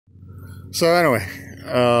So anyway,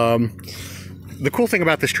 the cool thing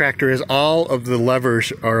about this tractor is all of the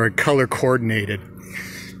levers are color coordinated.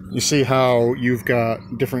 You see how you've got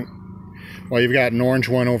different, well, you've got an orange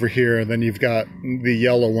one over here, then you've got the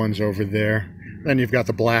yellow ones over there, then you've got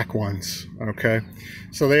the black ones, okay?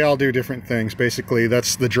 So they all do different things. Basically,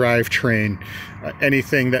 that's the drivetrain.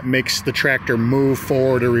 Anything that makes the tractor move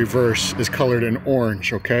forward or reverse is colored in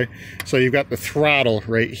orange, okay? So you've got the throttle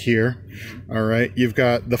right here, all right? You've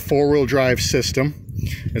got the four-wheel drive system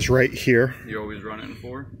is right here. You always run it in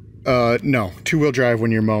four? No, two-wheel drive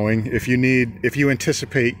when you're mowing. If you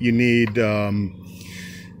anticipate you need,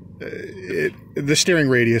 the steering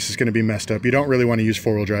radius is going to be messed up. You don't really want to use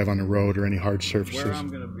four-wheel drive on the road or any hard surfaces. Where I'm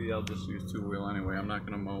going to be, I'll just use two-wheel anyway. I'm not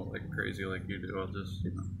going to mow like crazy like you do. I'll just,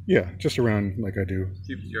 you know. Yeah, just around like I do.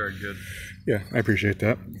 Keep the yard good. Yeah, I appreciate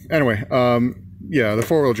that. Anyway, yeah, the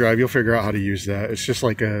four-wheel drive, you'll figure out how to use that. It's just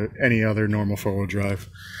like any other normal four-wheel drive.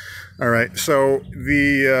 All right, so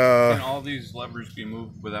the... Can all these levers be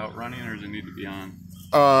moved without running, or does it need to be on?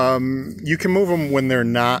 You can move them when they're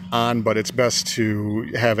not on, but it's best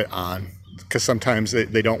to have it on because sometimes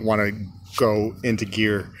they don't want to go into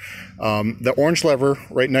gear. The orange lever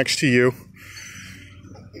right next to you,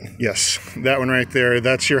 yes, that one right there,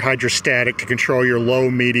 that's your hydrostatic to control your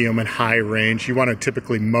low, medium, and high range. You want to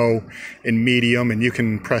typically mow in medium, and you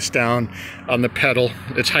can press down on the pedal.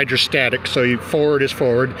 It's hydrostatic, so forward is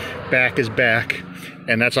forward, back is back.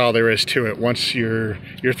 And that's all there is to it. Once your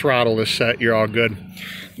throttle is set, you're all good.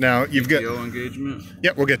 Now you've got PTO engagement.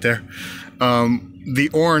 Yep, we'll get there. The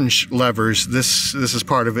orange levers. This is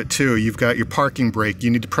part of it too. You've got your parking brake. You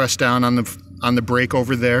need to press down on the brake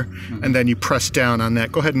over there, and then you press down on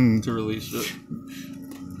that. Go ahead and to release it.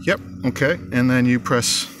 Yep. Okay. And then you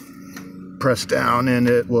press down, and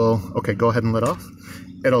it will. Okay. Go ahead and let off.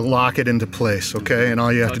 It'll lock it into place, okay? And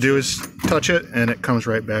all you have to do is touch it, and it comes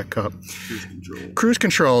right back up. Cruise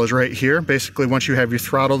control is right here. Basically, once you have your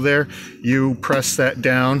throttle there, you press that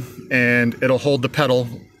down, and it'll hold the pedal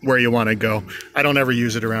where you want to go. I don't ever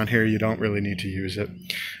use it around here. You don't really need to use it.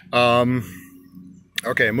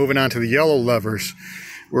 Okay, moving on to the yellow levers.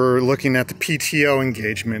 We're looking at the PTO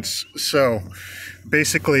engagements. So,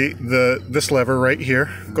 basically, this lever right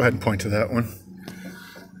here, go ahead and point to that one.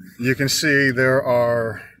 You can see there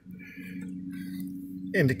are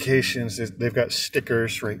indications that they've got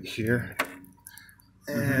stickers right here.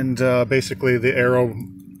 And basically the arrow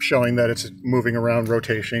showing that it's moving around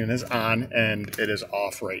rotation is on, and it is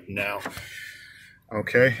off right now.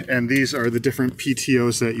 Okay, and these are the different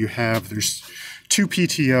PTOs that you have. There's two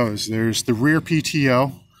PTOs. There's the rear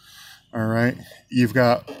PTO, all right? You've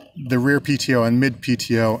got the rear PTO and mid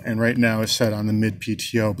PTO, and right now it's set on the mid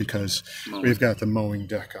PTO because we've got the mowing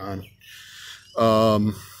deck on.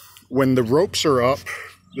 When the ropes are up,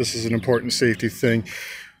 this is an important safety thing.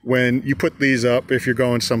 When you put these up, if you're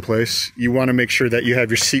going someplace, you want to make sure that you have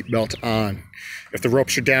your seatbelt on. If the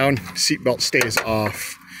ropes are down, seatbelt stays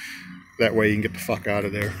off. That way you can get the fuck out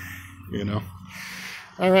of there, you know.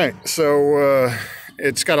 All right, so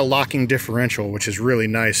it's got a locking differential, which is really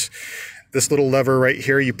nice. This little lever right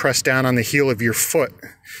here, you press down on the heel of your foot.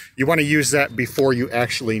 You want to use that before you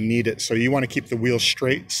actually need it. So you want to keep the wheel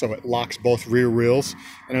straight so it locks both rear wheels,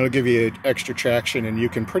 and it'll give you extra traction, and you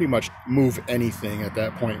can pretty much move anything at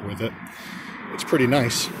that point with it. It's pretty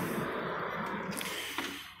nice.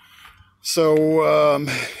 So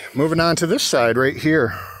moving on to this side right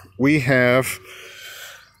here, we have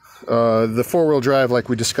the four-wheel drive like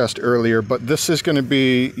we discussed earlier, but this is going to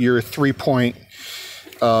be your 3-point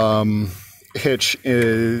hitch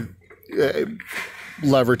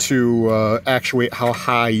lever to actuate how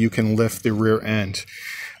high you can lift the rear end.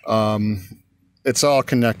 It's all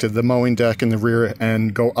connected. The mowing deck and the rear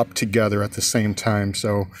end go up together at the same time,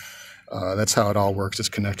 so that's how it all works. It's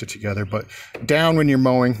connected together. But down when you're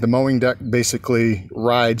mowing, the mowing deck basically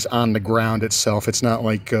rides on the ground itself. It's not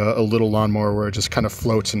like a little lawnmower where it just kind of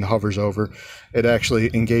floats and hovers over. It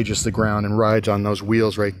actually engages the ground and rides on those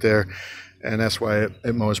wheels right there, and that's why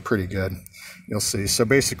it mows pretty good. You'll see. So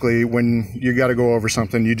basically, when you got to go over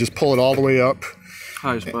something, you just pull it all the way up.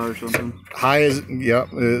 High spot or something. High as, yeah,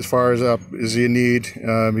 as far as up as you need.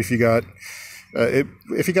 If you got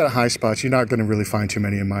a high spot, you're not going to really find too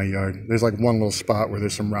many in my yard. There's like one little spot where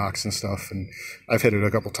there's some rocks and stuff, and I've hit it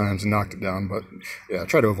a couple times and knocked it down. But yeah,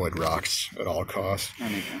 try to avoid rocks at all costs.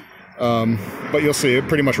 But you'll see it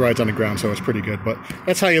pretty much rides on the ground, so it's pretty good. But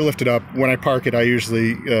that's how you lift it up. When I park it, I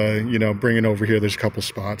usually, bring it over here. There's a couple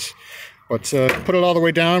spots. But put it all the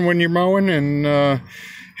way down when you're mowing and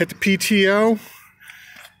hit the PTO.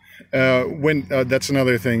 That's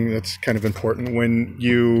another thing that's kind of important. When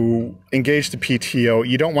you engage the PTO,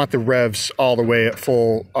 you don't want the revs all the way at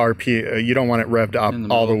full RP. You don't want it revved up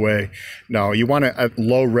all the way. No, you want it at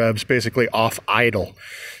low revs, basically off idle.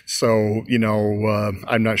 So, you know,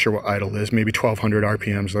 I'm not sure what idle is, maybe 1200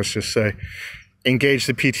 RPMs, let's just say. Engage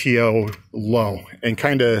the PTO low and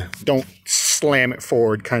kind of don't slam it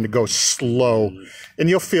forward, kind of go slow. And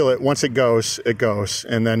you'll feel it. Once it goes,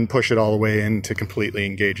 and then push it all the way in to completely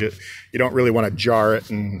engage it. You don't really want to jar it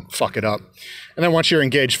and fuck it up. And then once you're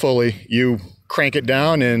engaged fully, you crank it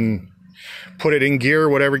down and put it in gear,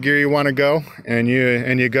 whatever gear you want to go, and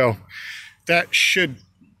you go. That should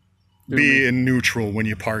be in neutral when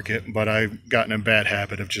you park it, but I've gotten a bad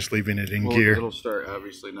habit of just leaving it in gear. It'll start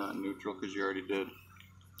obviously not in neutral because you already did.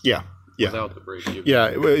 Yeah. Yeah. Without the brake.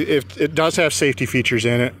 Yeah, if it does have safety features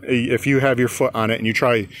in it, if you have your foot on it and you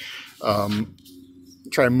try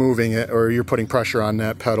moving it, or you're putting pressure on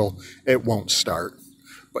that pedal, it won't start.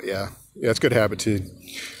 But yeah, it's a good habit to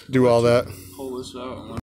do all that. Pull this out.